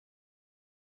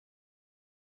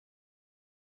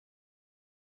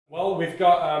Well, we've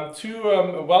got two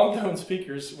well-known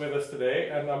speakers with us today,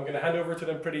 and I'm going to hand over to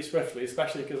them pretty swiftly,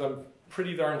 especially because I'm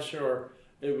pretty darn sure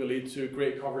it will lead to a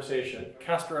great conversation.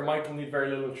 Caspar and Michael need very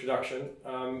little introduction,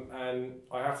 and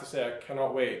I have to say I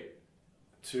cannot wait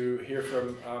to hear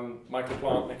from Michael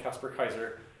Plant and Caspar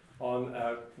Kaiser on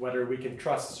whether we can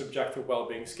trust subjective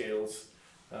well-being scales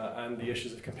and the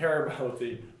issues of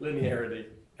comparability, linearity,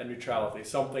 and neutrality,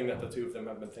 something that the two of them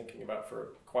have been thinking about for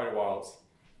quite a while.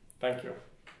 Thank you.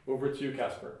 Over to you,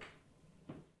 Caspar.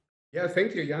 Yeah,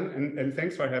 thank you, Jan, and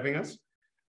thanks for having us.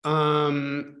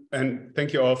 And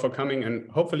thank you all for coming and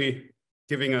hopefully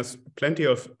giving us plenty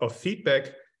of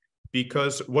feedback,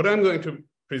 because what I'm going to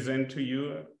present to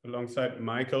you alongside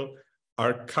Michael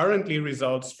are currently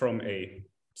results from a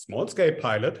small-scale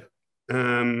pilot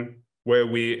where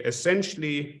we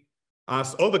essentially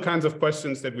asked all the kinds of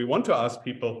questions that we want to ask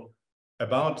people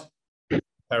about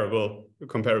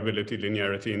comparability,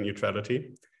 linearity, and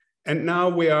neutrality. And now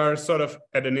we are sort of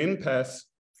at an impasse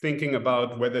thinking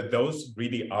about whether those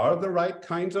really are the right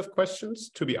kinds of questions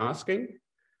to be asking,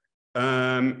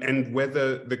 and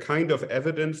whether the kind of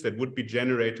evidence that would be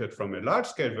generated from a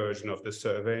large-scale version of the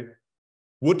survey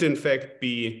would in fact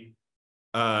be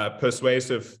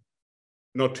persuasive,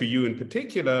 not to you in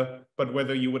particular, but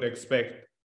whether you would expect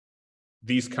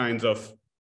these kinds of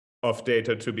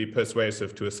data to be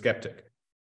persuasive to a skeptic.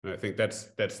 And I think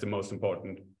that's the most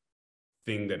important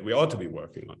thing that we ought to be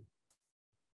working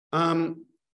on.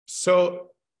 So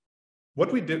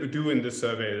what we do in this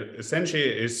survey essentially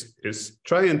is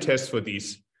try and test for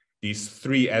these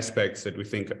three aspects that we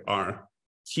think are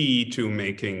key to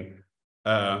making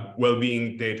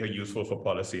well-being data useful for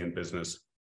policy and business,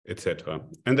 etc.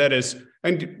 And that is,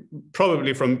 and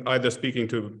probably from either speaking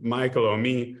to Michael or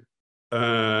me,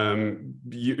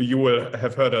 you will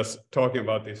have heard us talking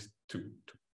about this to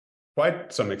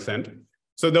quite some extent.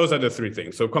 So those are the three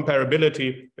things. So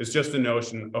comparability is just the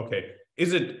notion, okay,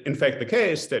 is it in fact the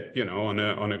case that, you know,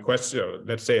 on a question,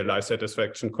 let's say a life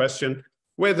satisfaction question,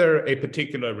 whether a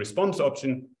particular response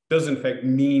option does in fact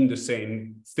mean the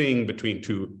same thing between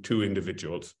two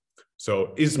individuals?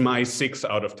 So is my 6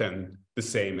 out of 10 the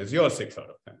same as your 6 out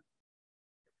of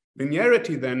 10?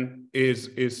 Linearity then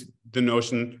is the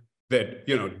notion that,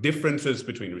 you know, differences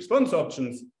between response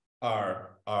options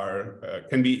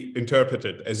can be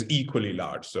interpreted as equally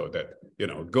large, so that, you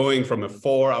know, going from a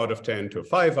 4 out of 10 to a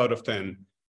 5 out of 10,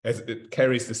 as it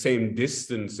carries the same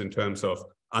distance in terms of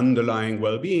underlying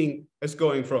well-being as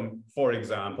going from, for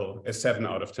example, a 7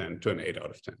 out of 10 to an 8 out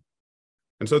of 10.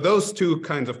 And so those two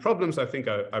kinds of problems, I think,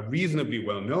 are reasonably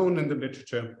well known in the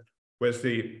literature, whereas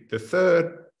the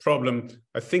third problem,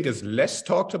 I think, is less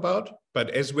talked about, but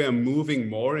as we're moving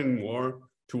more and more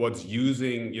towards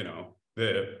using, you know,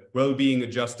 the well-being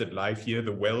adjusted life year,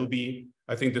 the well-being,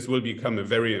 I think this will become a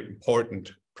very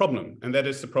important problem, and that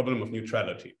is the problem of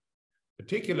neutrality.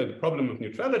 Particularly, the problem of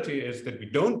neutrality is that we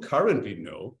don't currently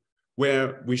know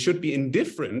where we should be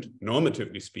indifferent,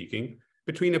 normatively speaking,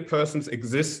 between a person's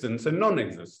existence and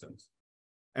non-existence.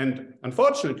 And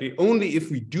unfortunately, only if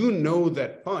we do know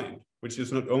that point, which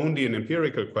is not only an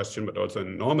empirical question, but also a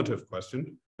normative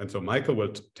question, and so Michael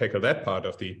will tackle that part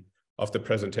of the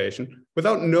presentation.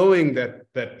 Without knowing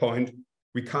that point,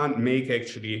 we can't make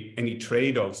actually any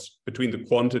trade-offs between the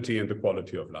quantity and the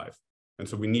quality of life. And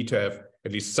so we need to have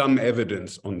at least some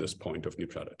evidence on this point of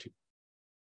neutrality.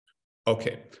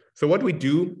 Okay, so what we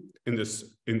do in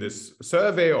this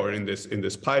survey, or in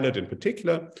this pilot in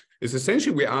particular, is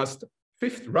essentially we asked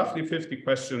roughly 50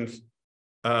 questions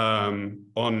on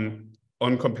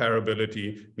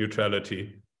comparability,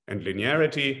 neutrality, and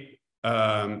linearity.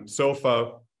 So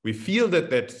far, we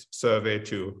fielded that survey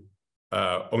to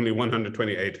only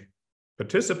 128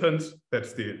 participants.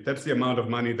 That's the amount of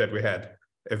money that we had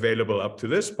available up to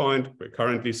this point. We're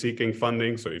currently seeking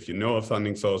funding, so if you know of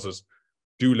funding sources,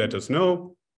 do let us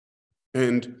know.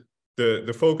 And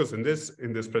the focus in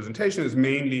this presentation is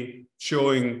mainly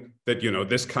showing that, you know,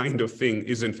 this kind of thing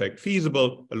is in fact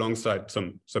feasible alongside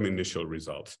some initial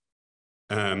results.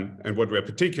 And what we're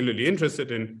particularly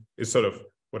interested in is sort of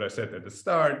what I said at the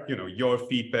start, you know, your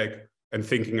feedback and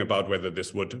thinking about whether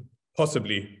this would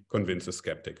possibly convince a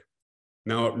skeptic.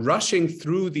 Now, rushing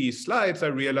through these slides, I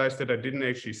realized that I didn't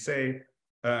actually say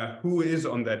who is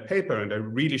on that paper, and I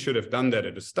really should have done that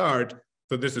at the start.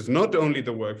 So this is not only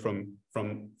the work from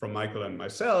Michael and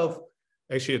myself.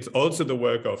 Actually, it's also the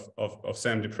work of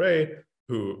Sam Dupre,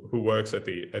 who works at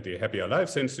the Happier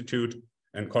Lives Institute,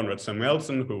 and Conrad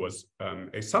Samuelson, who was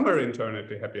a summer intern at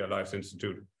the Happier Lives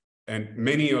Institute. And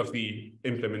many of the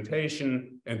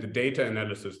implementation and the data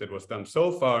analysis that was done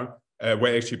so far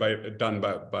were actually done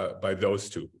by those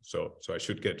two. So I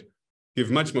should get give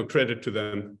much more credit to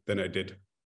them than I did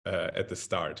at the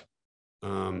start.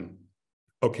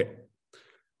 Okay.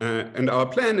 And our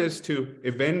plan is to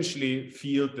eventually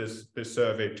field this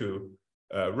survey to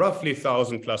roughly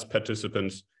 1,000 plus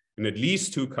participants in at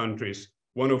least 2 countries,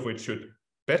 one of which should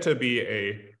better be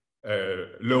a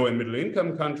low and middle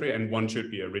income country, and one should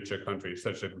be a richer country,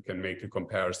 such that we can make a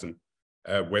comparison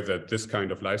whether this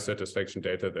kind of life satisfaction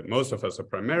data that most of us are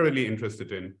primarily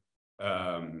interested in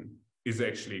is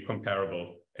actually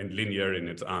comparable and linear in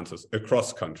its answers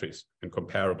across countries, and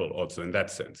comparable also in that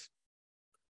sense.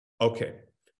 Okay,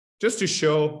 just to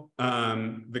show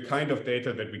the kind of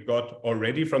data that we got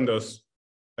already from those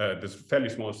this fairly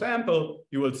small sample,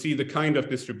 you will see the kind of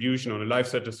distribution on a life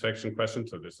satisfaction question.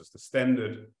 So this is the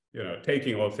standard,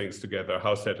 taking all things together,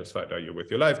 how satisfied are you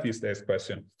with your life these days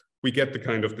question. We get the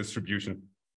kind of distribution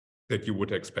that you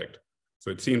would expect. So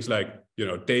it seems like,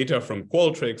 data from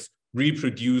Qualtrics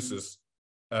reproduces,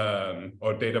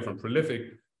 or data from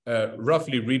Prolific,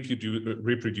 roughly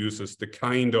reproduces the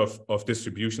kind of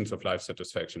distributions of life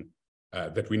satisfaction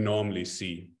that we normally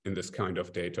see in this kind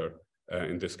of data,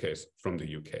 in this case from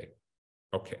the UK.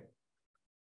 Okay.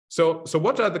 So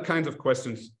what are the kinds of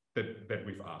questions that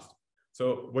we've asked?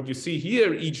 So what you see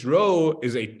here, each row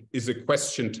is a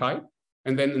question type,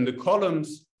 and then in the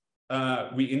columns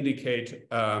we indicate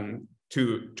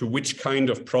to which kind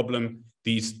of problem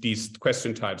these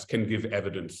question types can give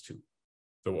evidence to.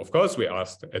 So of course we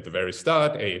asked at the very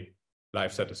start a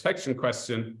life satisfaction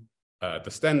question, the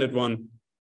standard one,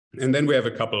 and then we have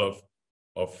a couple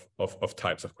of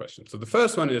types of questions. So the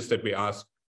first one is that we ask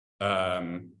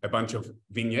a bunch of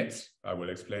vignettes. I will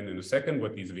explain in a second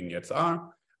what these vignettes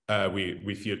are.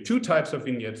 We field 2 types of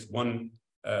vignettes, one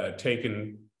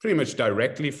taken pretty much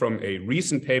directly from a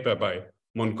recent paper by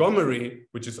Montgomery,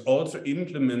 which is also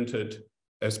implemented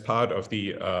as part of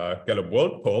the Gallup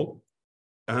World Poll.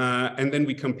 And then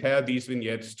we compare these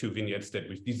vignettes to vignettes that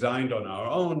we've designed on our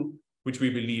own, which we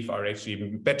believe are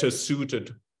actually better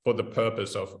suited for the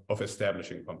purpose of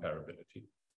establishing comparability.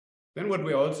 Then what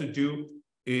we also do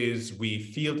is we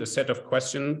field a set of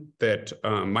questions that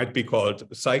might be called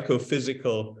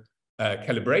psychophysical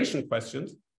calibration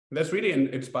questions. And that's really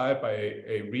inspired by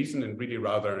a recent and really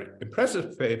rather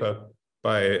impressive paper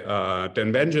by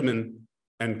Dan Benjamin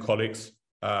and colleagues,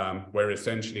 where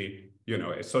essentially,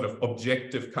 a sort of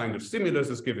objective kind of stimulus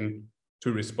is given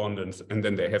to respondents, and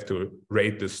then they have to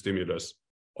rate this stimulus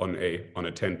on a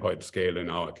 10-point scale in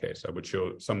our case. I would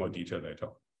show some more detail later.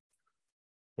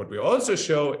 What we also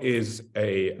show is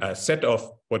a set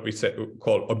of what we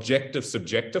call objective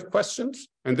subjective questions.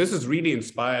 And this is really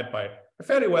inspired by a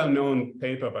fairly well-known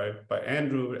paper by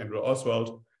Andrew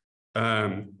Oswald,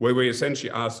 where we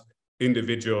essentially ask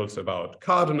individuals about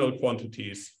cardinal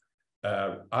quantities,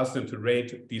 ask them to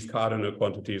rate these cardinal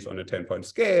quantities on a 10-point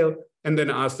scale, and then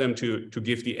ask them to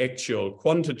give the actual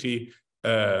quantity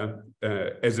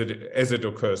as it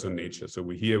occurs in nature. So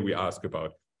we ask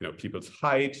about people's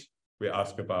height, we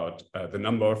ask about the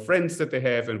number of friends that they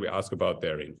have, and we ask about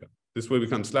their income. This will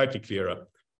become slightly clearer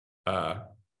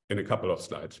in a couple of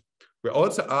slides. We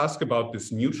also ask about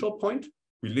this neutral point.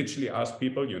 We literally ask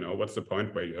people, what's the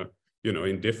point where you're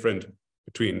indifferent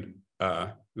between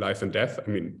life and death? I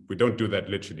mean, we don't do that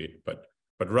literally, but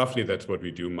roughly that's what we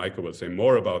do. Michael will say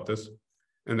more about this.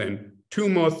 And then 2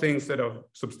 more things that are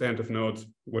substantive notes,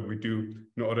 what we do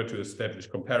in order to establish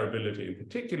comparability in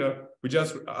particular. We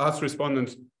just ask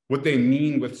respondents what they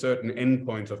mean with certain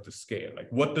endpoints of the scale. Like,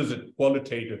 what does it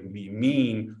qualitatively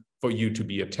mean for you to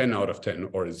be a 10 out of 10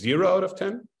 or a 0 out of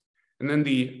 10? And then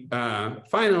the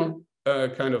final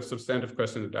kind of substantive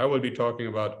question that I will be talking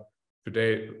about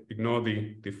today, ignore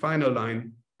the final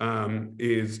line,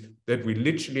 is that we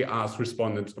literally ask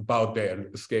respondents about their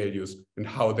scale use and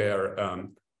how they're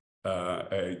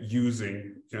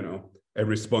using, a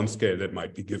response scale that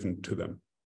might be given to them.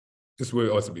 This will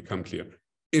also become clear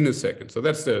in a second. So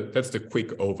that's the quick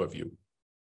overview.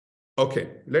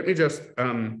 Okay, let me just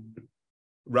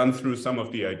run through some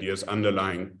of the ideas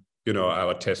underlying,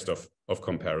 our test of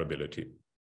comparability.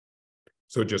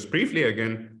 So just briefly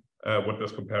again, what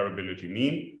does comparability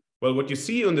mean? Well, what you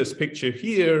see on this picture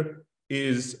here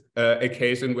is a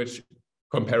case in which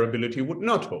comparability would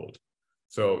not hold.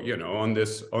 So, on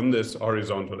this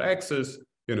horizontal axis,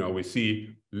 we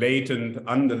see latent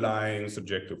underlying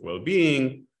subjective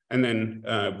well-being, and then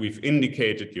we've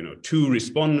indicated, 2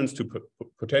 respondents, 2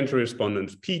 potential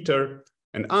respondents, Peter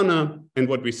and Anna. And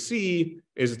what we see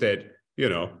is that,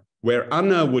 where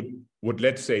Anna would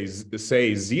let's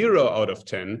say 0 out of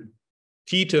 10,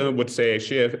 Peter would say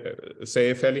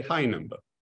a fairly high number.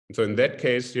 And so in that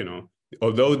case,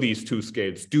 although these 2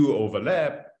 scales do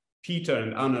overlap, Peter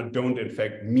and Anna don't in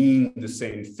fact mean the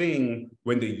same thing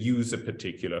when they use a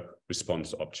particular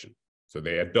response option. So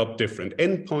they adopt different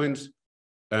endpoints,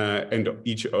 and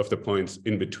each of the points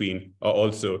in between are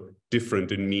also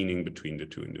different in meaning between the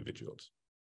two individuals.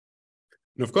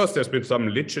 And of course, there's been some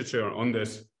literature on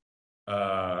this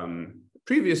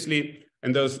previously,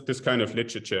 and this kind of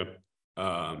literature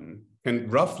can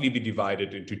roughly be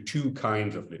divided into two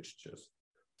kinds of literatures.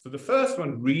 So the first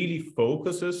one really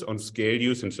focuses on scale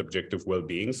use and subjective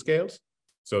well-being scales.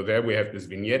 So there we have this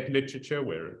vignette literature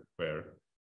where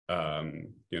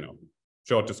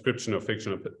short description of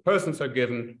fictional persons are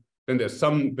given. Then there's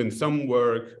been some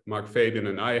work, Mark Fabian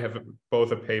and I have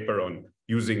both a paper on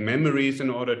using memories in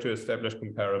order to establish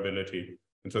comparability.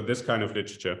 And so this kind of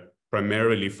literature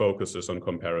primarily focuses on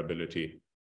comparability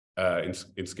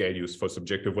in scale use for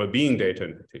subjective well-being data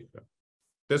in particular.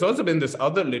 There's also been this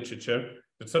other literature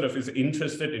that sort of is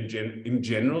interested in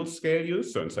general scale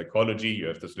use. So in psychology, you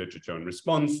have this literature on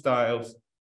response styles.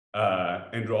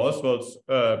 Andrew Oswald's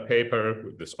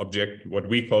paper, this what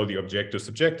we call the objective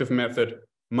subjective method,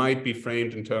 might be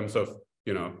framed in terms of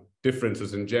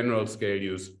differences in general scale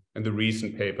use, and the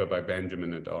recent paper by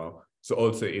Benjamin et al. So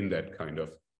also in that kind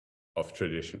of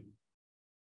tradition.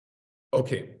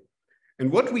 Okay,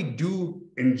 and what we do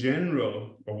in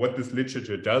general, or what this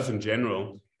literature does in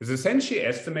general, is essentially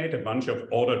estimate a bunch of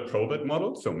ordered probit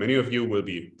models. So many of you will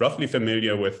be roughly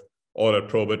familiar with ordered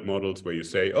probit models where you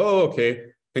say, oh, okay,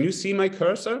 can you see my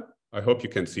cursor? I hope you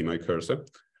can see my cursor.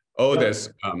 Oh, there's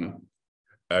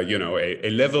a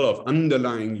level of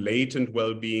underlying latent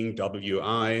well-being,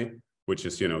 WI, which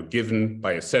is given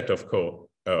by a set of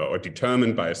or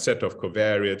determined by a set of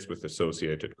covariates with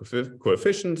associated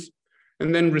coefficients.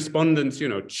 And then respondents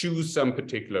choose some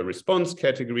particular response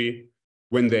category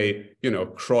when they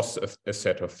cross a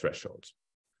set of thresholds.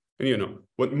 And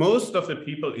what most of the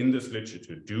people in this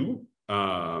literature do,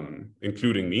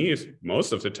 including me, is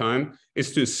most of the time,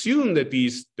 is to assume that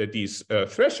these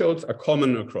thresholds are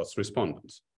common across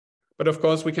respondents. But of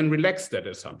course, we can relax that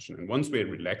assumption. And once we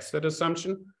relax that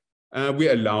assumption, we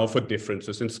allow for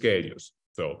differences in scale use.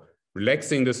 So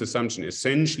relaxing this assumption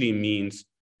essentially means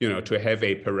to have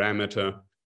a parameter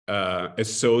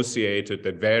associated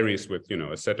that varies with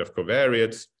a set of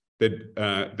covariates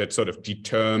that sort of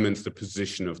determines the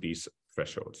position of these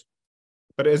thresholds.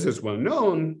 But as is well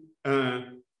known,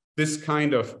 this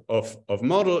kind of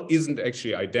model isn't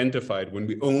actually identified when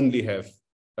we only have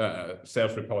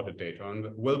self-reported data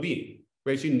on well-being.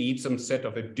 We actually need some set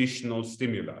of additional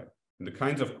stimuli. And the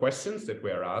kinds of questions that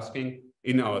we are asking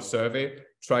in our survey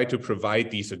try to provide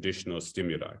these additional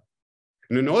stimuli.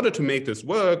 And in order to make this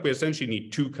work, we essentially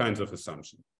need two kinds of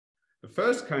assumptions. The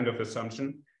first kind of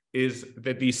assumption is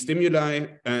that these stimuli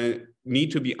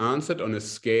need to be answered on a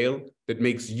scale that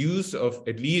makes use of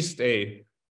at least a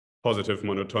positive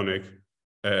monotonic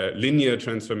linear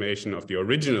transformation of the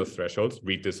original thresholds.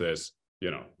 Read this as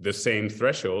the same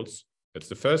thresholds. That's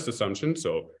the first assumption.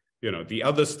 So the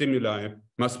other stimuli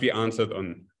must be answered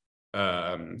on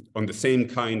the same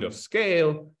kind of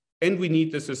scale, and we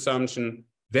need this assumption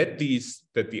that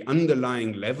the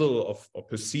underlying level of or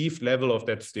perceived level of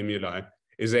that stimuli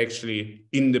is actually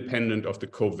independent of the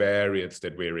covariates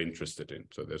that we're interested in.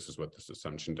 So this is what this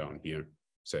assumption down here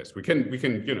says. We can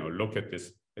look at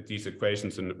these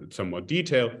equations in some more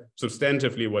detail.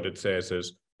 Substantively, what it says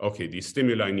is, okay, these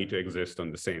stimuli need to exist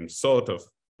on the same sort of,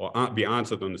 or be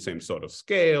answered on the same sort of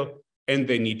scale, and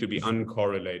they need to be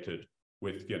uncorrelated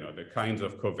with the kinds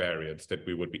of covariates that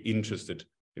we would be interested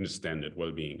in a standard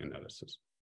well-being analysis.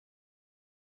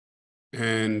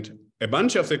 And a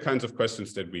bunch of the kinds of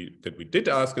questions that we did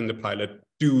ask in the pilot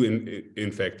do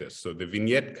in fact this. So the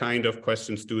vignette kind of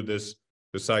questions do this,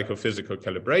 the psychophysical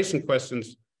calibration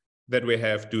questions that we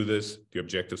have do this, the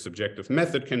objective subjective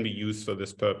method can be used for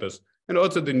this purpose, and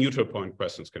also the neutral point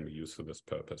questions can be used for this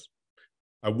purpose.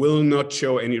 I will not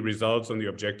show any results on the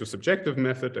objective subjective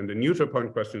method and the neutral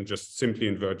point question just simply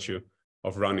in virtue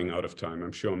of running out of time.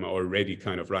 I'm sure I'm already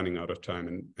kind of running out of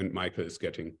time, and Michael is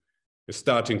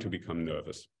starting to become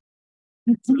nervous.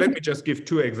 So let me just give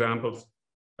two examples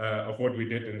of what we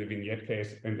did in the vignette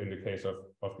case and in the case of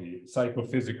the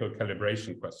psychophysical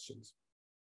calibration questions.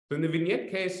 So in the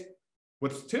vignette case,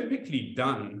 what's typically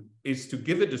done is to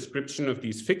give a description of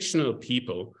these fictional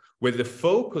people where the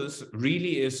focus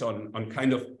really is on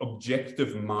kind of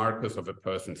objective markers of a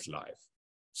person's life.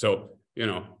 So,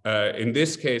 in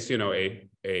this case, the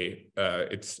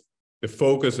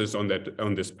focus is on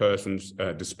this person's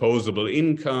disposable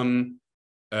income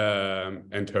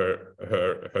and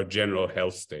her general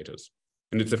health status.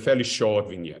 And it's a fairly short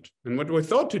vignette. And what we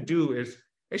thought to do is,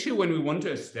 actually, when we want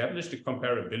to establish the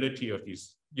comparability of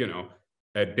these,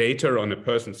 data on a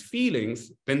person's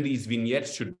feelings, then these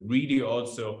vignettes should really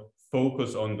also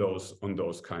focus on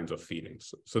those kinds of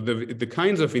feelings. So the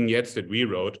kinds of vignettes that we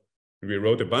wrote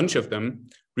a bunch of them,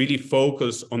 really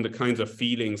focus on the kinds of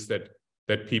feelings that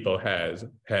people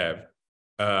have.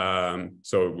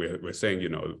 So we're saying, you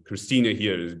know, Christina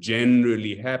here is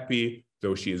generally happy,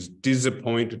 though she is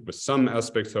disappointed with some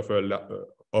aspects of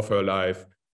her life.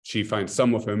 She finds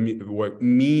some of her work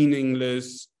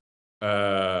meaningless.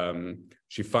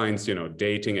 She finds, you know,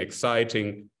 dating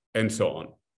exciting, and so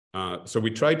on. So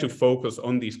we try to focus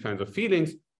on these kinds of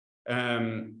feelings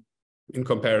in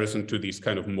comparison to these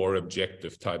kind of more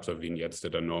objective types of vignettes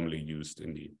that are normally used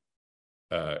in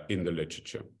the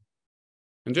literature.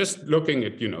 And just looking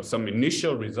at, you know, some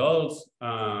initial results,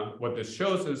 what this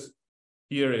shows us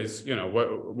here is, you know,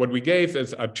 what we gave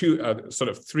is sort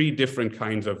of three different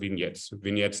kinds of vignettes.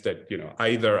 Vignettes that, you know,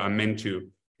 either are meant to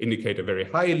indicate a very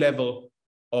high level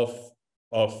of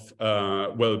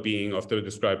well-being of the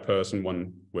described person,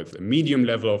 one with a medium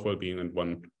level of well-being and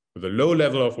one with a low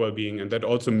level of well-being, and that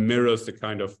also mirrors the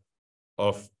kind of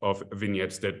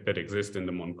vignettes that exist in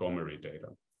the Montgomery data.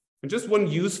 And just one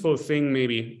useful thing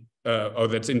maybe, or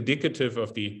that's indicative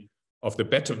of the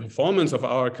better performance of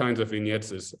our kinds of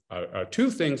vignettes are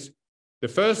two things. The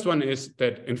first one is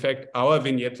that, in fact, our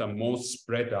vignettes are more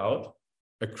spread out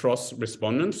across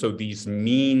respondents. So these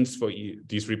means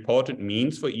these reported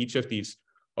means for each of these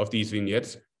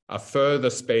vignettes are further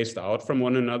spaced out from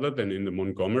one another than in the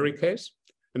Montgomery case.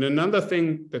 And another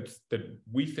thing that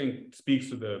we think speaks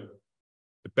to the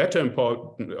better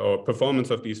performance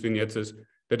of these vignettes is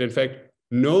that, in fact,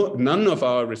 none of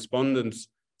our respondents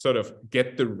sort of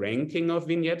get the ranking of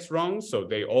vignettes wrong. So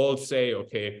they all say,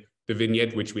 okay, the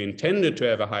vignette which we intended to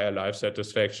have a higher life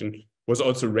satisfaction was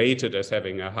also rated as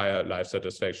having a higher life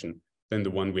satisfaction than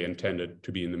the one we intended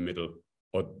to be in the middle,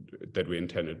 or that we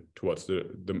intended towards the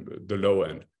low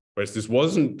end. Whereas this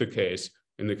wasn't the case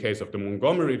in the case of the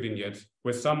Montgomery vignettes,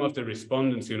 where some of the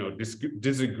respondents, you know,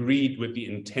 disagreed with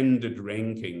the intended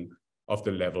ranking of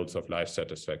the levels of life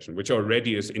satisfaction, which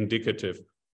already is indicative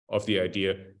of the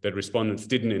idea that respondents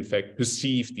didn't, in fact,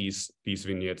 perceive these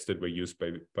vignettes that were used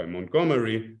by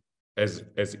Montgomery as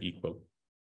equal.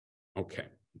 Okay.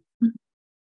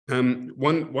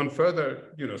 One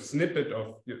further, you know, snippet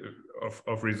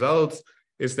of results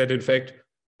is that, in fact,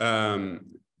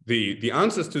 the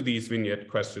answers to these vignette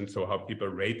questions, so how people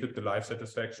rated the life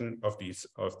satisfaction of these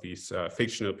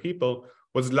fictional people,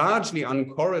 was largely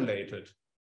uncorrelated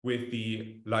with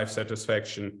the life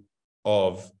satisfaction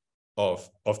of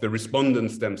the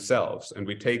respondents themselves. And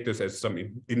we take this as some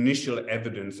initial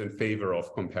evidence in favor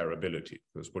of comparability,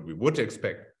 because what we would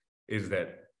expect is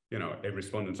that, you know, a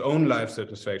respondent's own life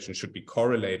satisfaction should be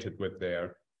correlated with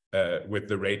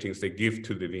the ratings they give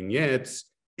to the vignettes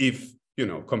if, you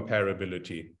know,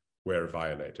 comparability were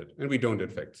violated. And we don't in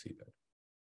fact see that.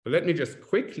 So let me just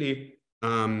quickly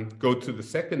go to the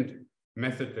second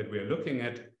method that we're looking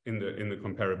at in the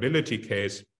comparability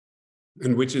case,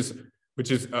 and which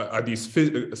are these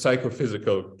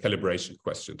psychophysical calibration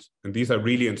questions. And these are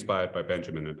really inspired by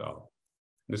Benjamin et al.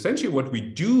 And essentially what we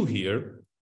do here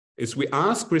is we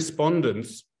ask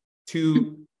respondents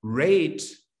to rate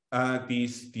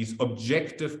these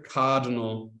objective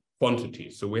cardinal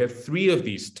quantities. So we have three of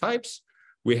these types.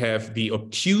 We have the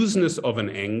obtuseness of an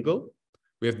angle,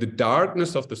 we have the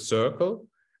darkness of the circle,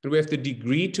 and we have the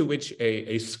degree to which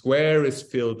a square is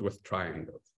filled with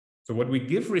triangles. So what we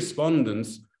give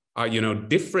respondents are, you know,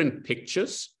 different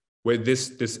pictures where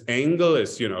this angle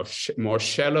is, you know, more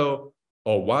shallow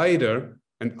or wider,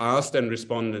 and ask then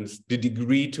respondents the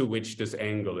degree to which this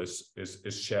angle is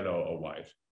shallow or wide.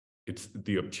 It's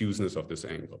the obtuseness of this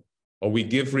angle. Or we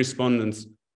give respondents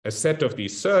a set of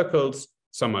these circles,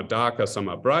 some are darker, some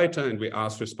are brighter, and we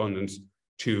ask respondents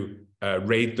to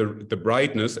rate the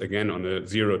brightness, again on a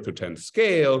 0 to 10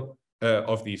 scale,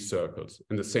 of these circles.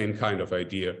 And the same kind of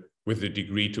idea with the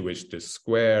degree to which this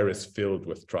square is filled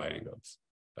with triangles.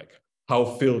 Like, how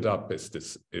filled up is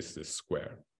this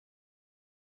square?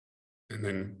 And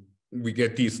then we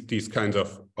get these kinds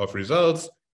of results.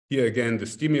 Here again, the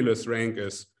stimulus rank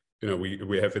is, you know,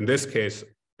 we have in this case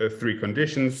three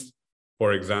conditions.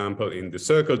 For example, in the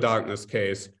circle darkness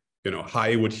case, you know,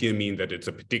 high would here mean that it's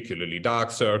a particularly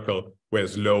dark circle,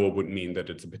 whereas low would mean that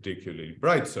it's a particularly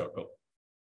bright circle.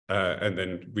 And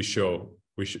then we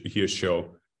here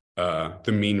show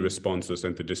the mean responses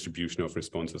and the distribution of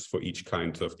responses for each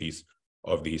kind of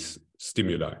these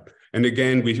stimuli. And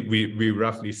again, we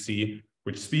roughly see,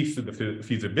 which speaks to the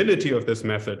feasibility of this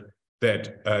method,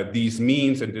 that these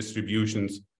means and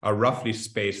distributions are roughly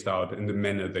spaced out in the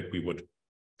manner that we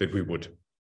would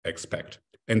expect.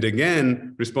 And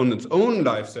again, respondents' own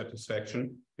life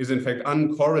satisfaction is in fact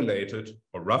uncorrelated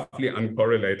or roughly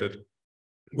uncorrelated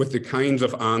with the kinds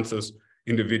of answers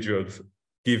individuals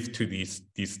give to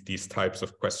these types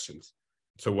of questions.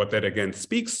 So what that again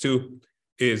speaks to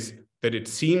is that it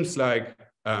seems like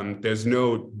there's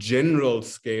no general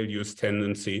scale use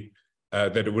tendency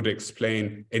that it would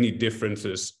explain any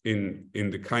differences in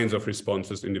the kinds of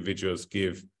responses individuals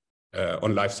give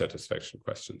on life satisfaction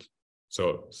questions.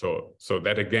 So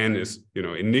that again is, you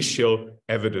know, initial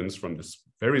evidence from this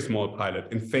very small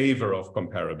pilot in favor of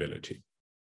comparability.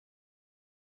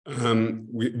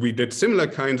 We did similar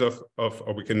kinds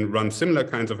or we can run similar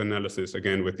kinds of analysis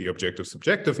again with the objective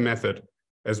subjective method,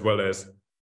 as well as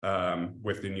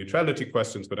with the neutrality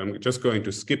questions, but I'm just going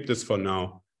to skip this for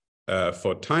now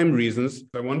for time reasons.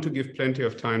 I want to give plenty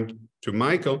of time to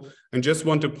Michael and just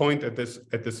want to point at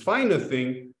this final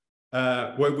thing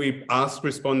where we ask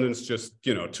respondents just,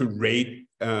 you know, to rate,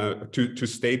 to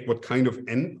state what kind of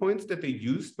endpoints that they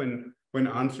used when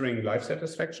answering life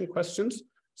satisfaction questions.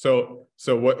 So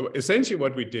essentially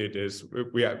what we did is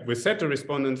we said to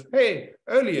respondents, hey,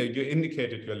 earlier you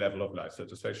indicated your level of life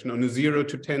satisfaction on a 0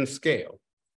 to 10 scale.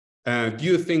 Do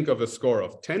you think of a score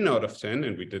of 10 out of 10?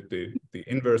 And we did the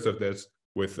inverse of this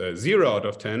with a 0 out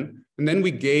of 10. And then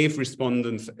we gave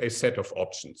respondents a set of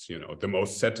options, you know, the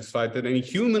most satisfied that any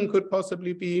human could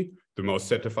possibly be, the most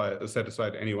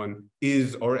satisfied anyone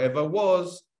is or ever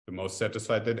was, the most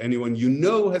satisfied that anyone you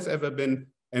know has ever been,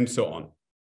 and so on.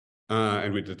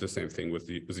 And we did the same thing with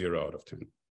the 0 out of 10.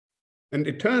 And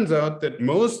it turns out that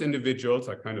most individuals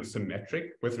are kind of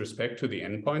symmetric with respect to the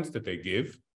endpoints that they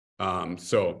give. What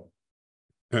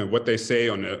they say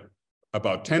on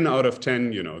about 10 out of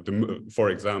 10, you know, for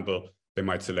example, they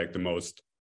might select the most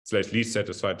 / least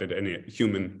satisfied that any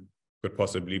human could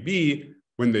possibly be.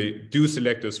 When they do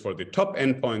select this for the top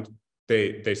endpoint,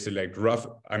 they select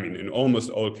in almost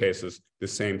all cases, the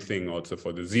same thing also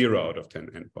for the 0 out of 10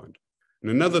 endpoint. And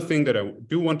another thing that I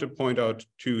do want to point out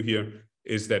too here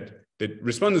is that the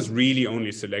respondents really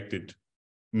only selected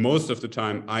most of the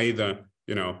time either,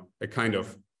 you know, a kind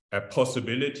of a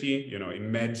possibility, you know,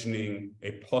 imagining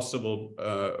a possible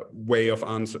way of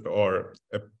answer or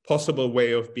a possible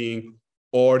way of being,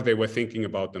 or they were thinking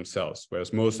about themselves,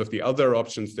 whereas most of the other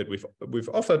options that we've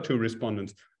offered to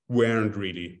respondents weren't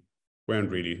really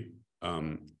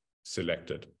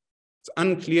selected. It's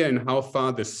unclear in how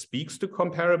far this speaks to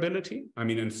comparability. I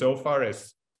mean, insofar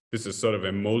as this is sort of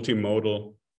a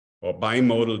multimodal or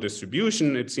bimodal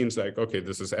distribution, it seems like, okay,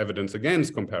 this is evidence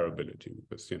against comparability,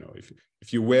 because, you know,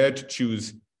 if you were to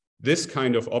choose this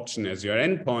kind of option as your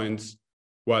endpoints,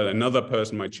 while another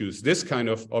person might choose this kind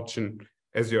of option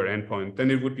as your endpoint,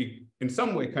 then it would be in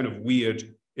some way kind of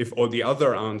weird if all the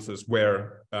other answers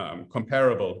were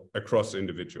comparable across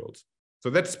individuals. So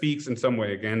that speaks in some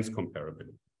way against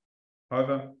comparability.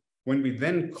 However, when we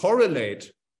then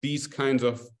correlate these kinds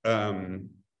of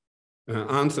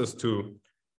answers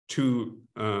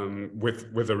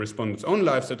with a respondent's own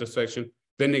life satisfaction,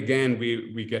 then again,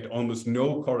 we get almost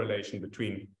no correlation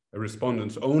between a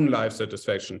respondent's own life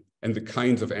satisfaction and the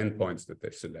kinds of endpoints that they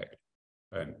select.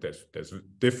 And there's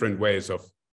different ways of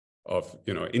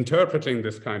you know, interpreting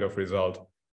this kind of result.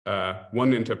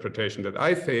 One interpretation that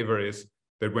I favor is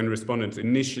that when respondents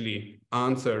initially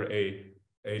answer a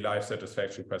life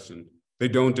satisfaction question, they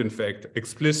don't in fact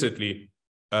explicitly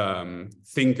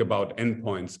think about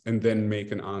endpoints and then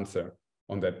make an answer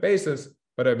on that basis.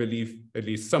 But I believe at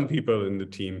least some people in the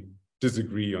team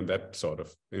disagree on that sort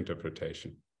of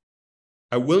interpretation.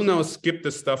 I will now skip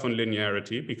the stuff on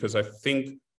linearity because I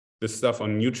think the stuff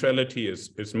on neutrality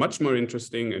is much more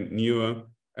interesting and newer.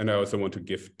 And I also want to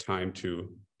give time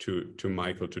to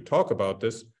Michael to talk about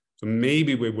this. So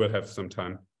maybe we will have some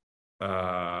time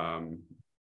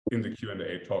in the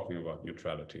Q&A talking about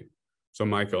neutrality. So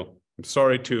Michael, I'm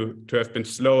sorry to have been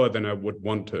slower than I would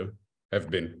want to have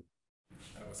been.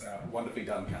 That was wonderfully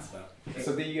done, Caspar.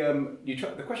 So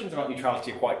the questions about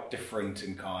neutrality are quite different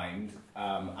in kind,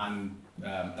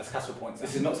 as Caspar points,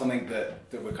 this is not something that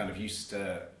we're kind of used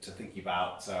to thinking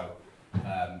about. So you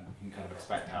can kind of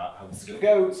expect how this is going to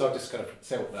go. So I'll just kind of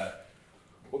say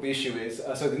what the issue is.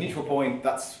 So the neutral point,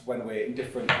 that's when we're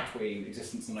indifferent between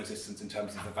existence and non-existence in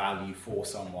terms of the value for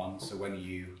someone. So when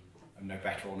you are no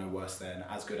better or no worse than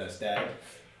as good as dead.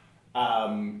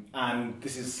 And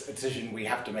this is a decision we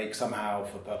have to make somehow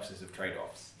for purposes of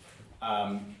trade-offs.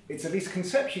 It's at least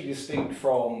conceptually distinct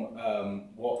from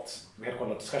what we had quite a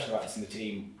lot of discussion about this in the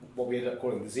team, what we ended up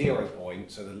calling the 0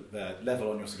 point, so the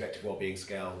level on your subjective well-being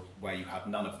scale where you have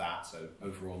none of that, so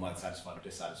overall neither satisfied or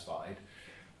dissatisfied.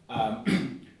 But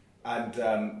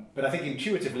I think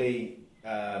intuitively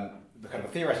the kind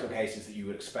of theoretical case is that you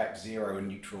would expect 0 and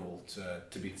neutral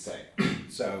to be the same.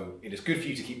 So it is good for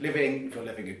you to keep living if you're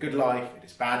living a good life. It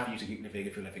is bad for you to keep living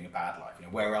if you're living a bad life. You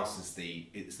know, where else is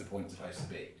the point supposed to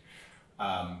be?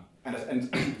 And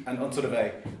on sort of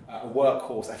a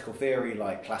workhorse ethical theory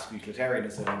like classical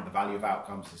utilitarianism, the value of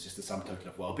outcomes is just the sum total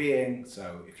of well-being.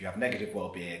 So if you have negative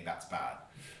well-being, that's bad.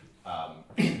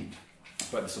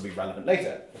 But this will be relevant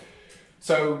later.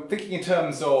 So thinking in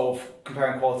terms of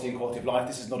comparing quality and quality of life,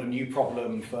 this is not a new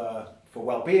problem for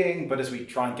well-being, but as we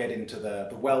try and get into the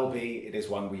well-be, it is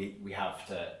one we have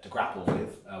to grapple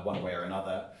with one way or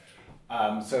another.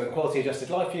 So in quality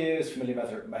adjusted life years,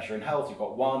 familiar measure in health, you've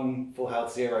got 1, full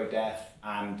health, 0, death,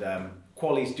 and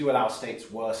qualities do allow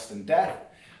states worse than death.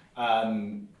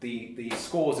 The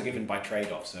scores are given by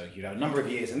trade-off. So you know, a number of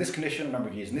years in this condition, a number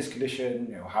of years in this condition.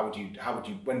 You know,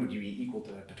 when would you be equal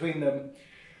to between them?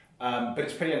 But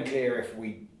it's pretty unclear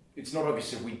it's not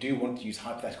obvious if we do want to use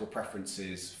hypothetical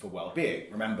preferences for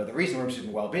well-being. Remember, the reason we're interested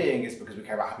in well-being is because we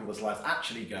care about how people's lives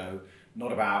actually go,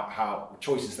 not about how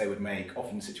choices they would make,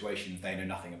 often in situations they know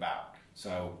nothing about.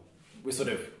 So we're sort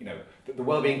of, you know, the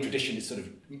well-being tradition is sort of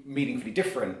meaningfully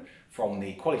different from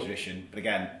the quality tradition, but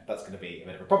again, that's going to be a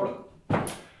bit of a problem.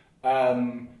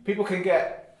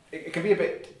 It can be a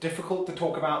bit difficult to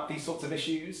talk about these sorts of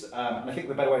issues, and I think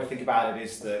the better way to think about it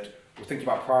is that we're thinking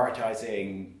about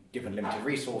prioritizing given limited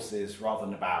resources rather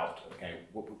than about, okay,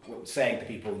 we're saying to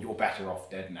people, you're better off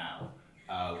dead now.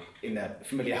 In the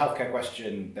familiar healthcare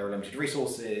question, there are limited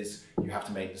resources, you have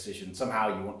to make decisions.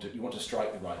 Somehow you want to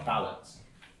strike the right balance.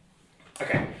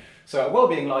 Okay, so a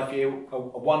well-being life year, a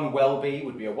 1 well-be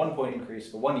would be a 1-point increase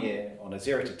for 1 year on a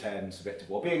 0 to 10 subjective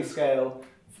well-being scale.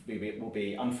 It will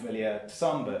be unfamiliar to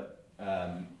some, but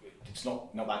it's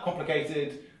not that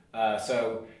complicated.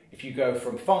 So if you go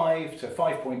from 5 to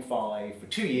 5.5 for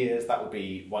 2 years, that would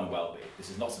be 1 well-be. This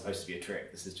is not supposed to be a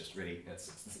trick. This is just really it's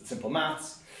simple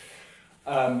maths.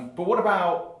 But what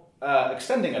about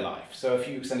extending a life? So if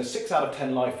you extend a 6 out of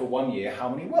 10 life for 1 year, how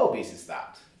many well-be's is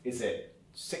that? Is it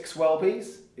 6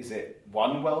 well-be's? Is it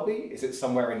 1 well-be? Is it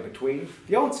somewhere in between?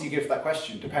 The answer you give to that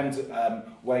question depends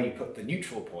where you put the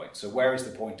neutral point. So where is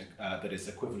the point that is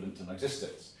equivalent to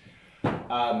non-existence?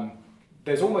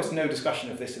 There's almost no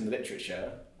discussion of this in the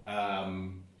literature,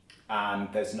 and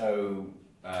there's no,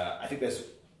 I think there's,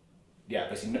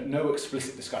 basically no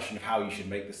explicit discussion of how you should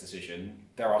make this decision.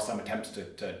 There are some attempts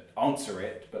to answer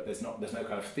it, but there's no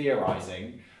kind of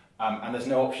theorizing, and there's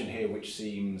no option here which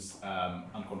seems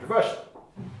uncontroversial.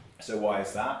 So why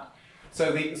is that?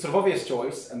 So the sort of obvious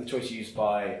choice, and the choice used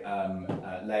by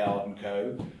Layard and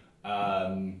co,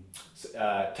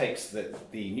 takes the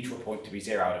neutral point to be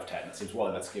 0 out of 10. It seems,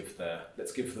 well, let's give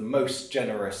the most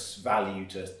generous value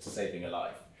to saving a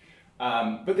life.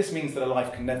 But this means that a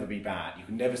life can never be bad. You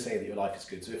can never say that your life is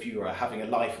good. So if you are having a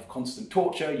life of constant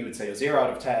torture, you would say you're 0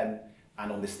 out of 10,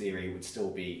 and on this theory, it would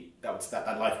still be that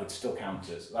life would still count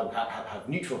as that would have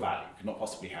neutral value. It could not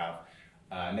possibly have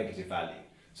negative value.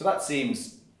 So that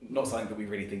seems not something that we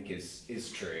really think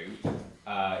is true.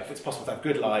 If it's possible to have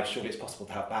good lives, surely it's possible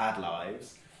to have bad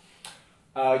lives.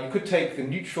 You could take the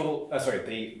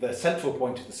the central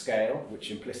point of the scale,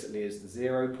 which implicitly is the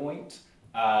 0 point,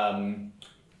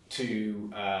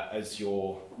 as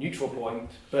your neutral point,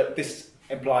 but this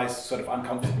implies sort of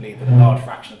uncomfortably that a large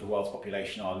fraction of the world's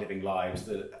population are living lives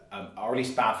that are at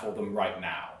least bad for them right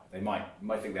now. They might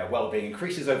think their well-being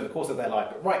increases over the course of their life,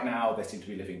 but right now they seem to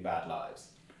be living bad lives.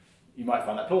 You might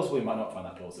find that plausible, you might not find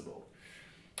that plausible.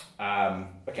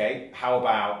 Okay, how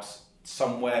about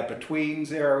somewhere between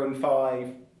 0 and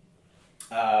 5?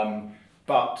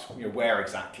 But where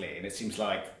exactly? And it seems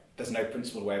like there's no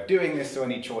principled way of doing this, so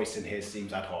any choice in here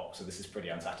seems ad hoc, so this is pretty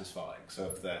unsatisfying. So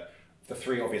of the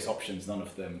 3 obvious options, none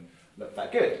of them look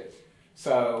that good.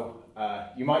 So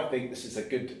you might think this is a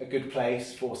good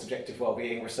place for subjective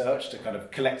well-being research to kind of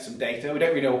collect some data. We don't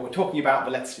really know what we're talking about,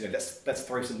 but let's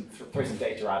throw some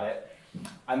data at it.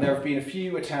 And there have been a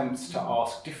few attempts to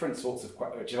ask different sorts of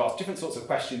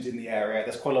questions in the area.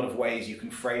 There's quite a lot of ways you can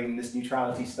frame this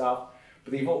neutrality stuff,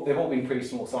 but they've all been pretty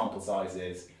small sample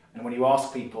sizes. And when you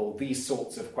ask people these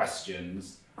sorts of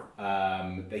questions,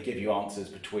 they give you answers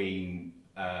between.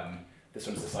 This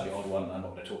one's a slightly odd one, I'm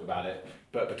not going to talk about it,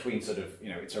 but between sort of,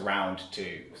 it's around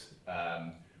 2.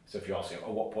 So if you ask, at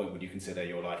what point would you consider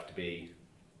your life to be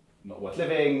not worth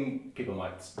living, people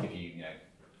might give you,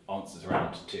 answers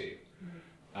around 2.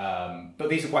 But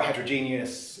these are quite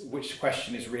heterogeneous. Which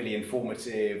question is really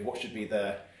informative? What should be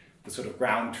the sort of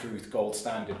ground truth, gold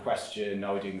standard question?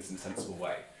 Are we doing this in a sensible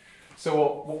way? So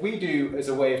what we do as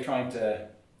a way of trying to,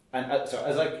 and so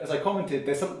as I commented,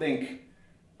 there's something,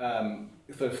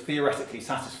 sort of theoretically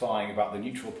satisfying about the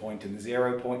neutral point and the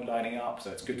 0 point lining up,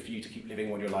 so it's good for you to keep living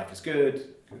when your life is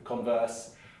good,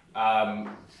 converse. And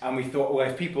we thought, well,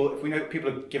 if we know people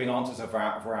are giving answers of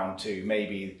around 2,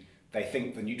 maybe they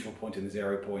think the neutral point and the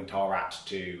 0 point are at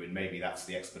 2, and maybe that's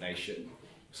the explanation.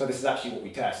 So this is actually what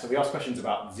we test. So we ask questions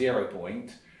about 0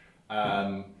 point.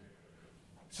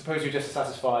 Suppose you're just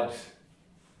satisfied.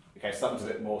 Okay, so that one's a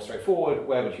bit more straightforward.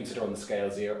 Where would you consider on the scale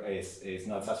 0 is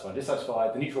neither satisfied,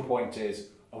 dissatisfied. The neutral point is,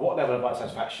 at what level of life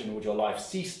satisfaction would your life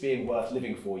cease being worth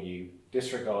living for you,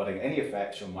 disregarding any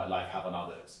effects your life have on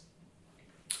others?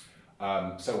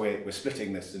 So we're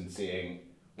splitting this and seeing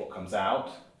what comes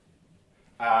out.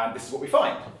 And this is what we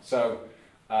find. So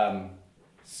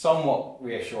somewhat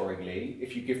reassuringly,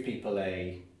 if you give people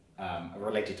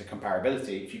related to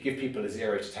comparability, if you give people a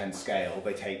 0 to 10 scale,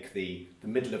 they take the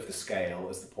middle of the scale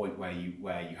as the point where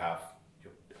you have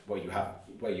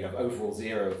overall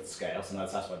 0 of the scale, so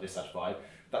neither satisfied, dissatisfied.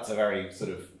 That's a very sort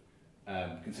of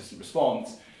consistent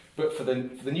response. But for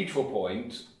the neutral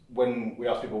point, when we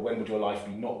ask people when would your life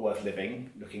be not worth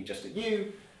living, looking just at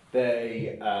you,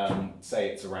 they say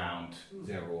it's around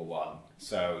 0 or 1.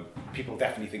 So people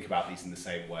definitely think about these in the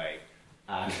same way.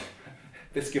 And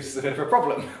this gives us a bit of a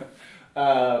problem.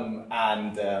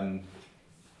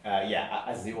 Yeah,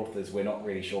 as the authors, we're not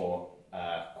really sure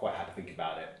quite how to think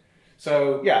about it.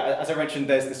 So yeah, as I mentioned,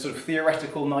 there's this sort of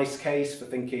theoretical nice case for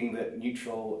thinking that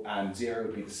neutral and 0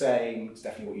 would be the same. It's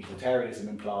definitely what utilitarianism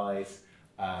implies.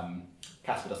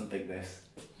 Caspar doesn't think this,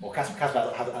 or Caspar has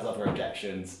other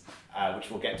objections, which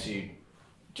we'll get to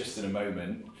just in a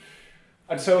moment.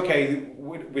 And so, okay,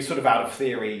 we're sort of out of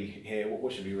theory here.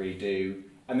 What should we really do?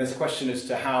 And there's a question as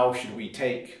to how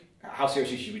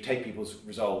seriously should we take people's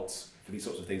results for these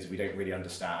sorts of things if we don't really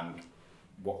understand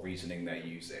what reasoning they're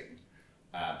using.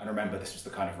 And remember, this was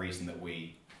the kind of reason that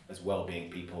we, as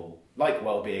well-being people, like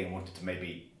well-being, wanted to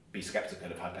maybe be skeptical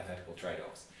of hypothetical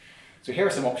trade-offs. So here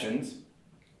are some options.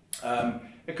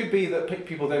 It could be that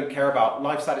people don't care about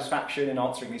life satisfaction in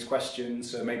answering these questions,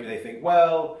 so maybe they think,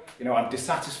 well, I'm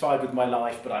dissatisfied with my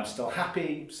life, but I'm still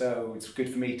happy, so it's good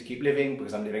for me to keep living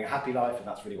because I'm living a happy life, and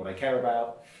that's really what I care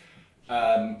about.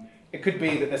 It could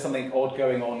be that there's something odd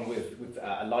going on with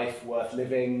a life worth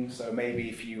living, so maybe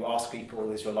if you ask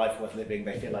people, is your life worth living,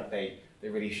 they feel like they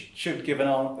really should give an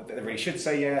answer, they really should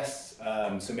say yes,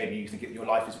 so maybe you think your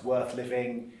life is worth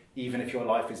living, even if your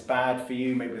life is bad for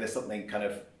you. Maybe there's something kind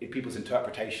of in people's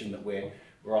interpretation that we're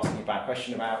asking a bad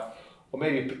question about. Or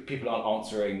maybe people aren't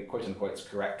answering quote-unquote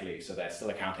correctly, so they're still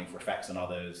accounting for effects on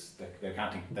others.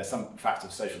 There's some facts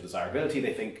of social desirability.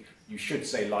 They think you should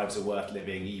say lives are worth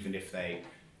living even if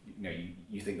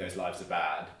you think those lives are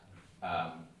bad.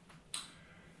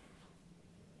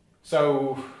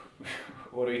 So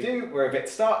what do? We're a bit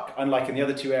stuck, unlike in the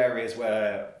other two areas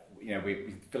where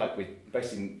we feel like we're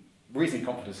basically reasonably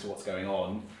confident as to what's going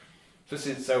on.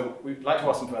 So we'd like to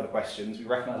ask some further questions. We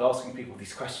recognise asking people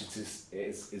these questions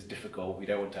is difficult. We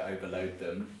don't want to overload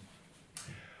them.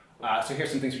 So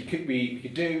here's some things we could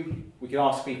do. We could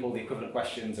ask people the equivalent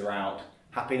questions around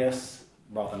happiness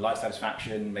rather than life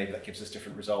satisfaction. Maybe that gives us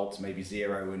different results. Maybe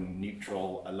 0 and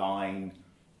neutral align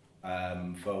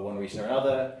for one reason or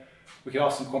another. We could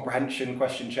ask some comprehension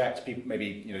question checks.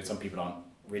 Maybe some people aren't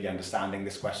really understanding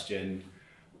this question.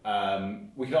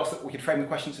 We could frame the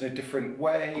questions in a different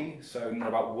way, so not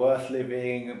about worth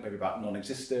living, maybe about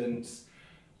non-existence.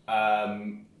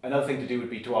 Another thing to do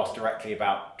would be to ask directly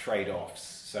about trade-offs.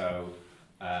 So,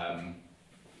 so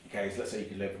let's say you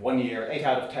could live 1 year at 8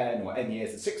 out of 10, or n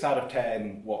years at 6 out of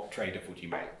 10. What trade-off would you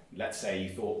make? Let's say you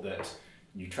thought that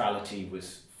neutrality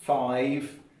was 5,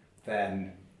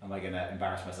 then am I going to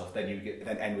embarrass myself? Then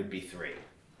n would be 3.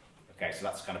 Okay, so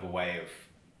that's kind of a way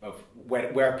of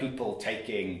where are people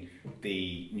taking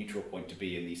the neutral point to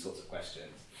be in these sorts of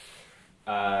questions.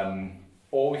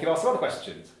 Or we could ask some other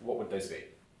questions. What would those be?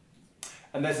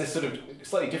 And there's this sort of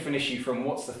slightly different issue from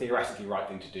what's the theoretically right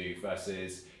thing to do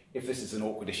versus if this is an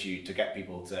awkward issue to get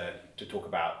people to talk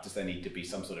about, does there need to be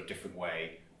some sort of different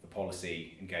way for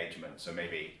policy engagement? So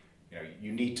maybe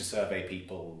you need to survey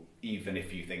people even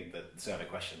if you think that the survey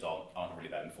questions aren't really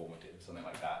that informative, something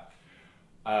like that.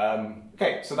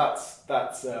 Okay, so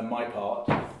that's my part.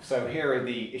 So here are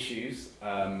the issues.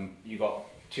 You got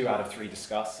 2 out of 3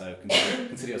 discussed, so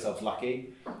consider yourselves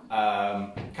lucky.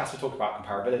 Caspar talked about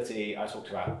comparability. I talked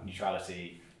about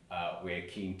neutrality. We're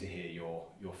keen to hear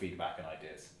your feedback and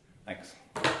ideas. Thanks.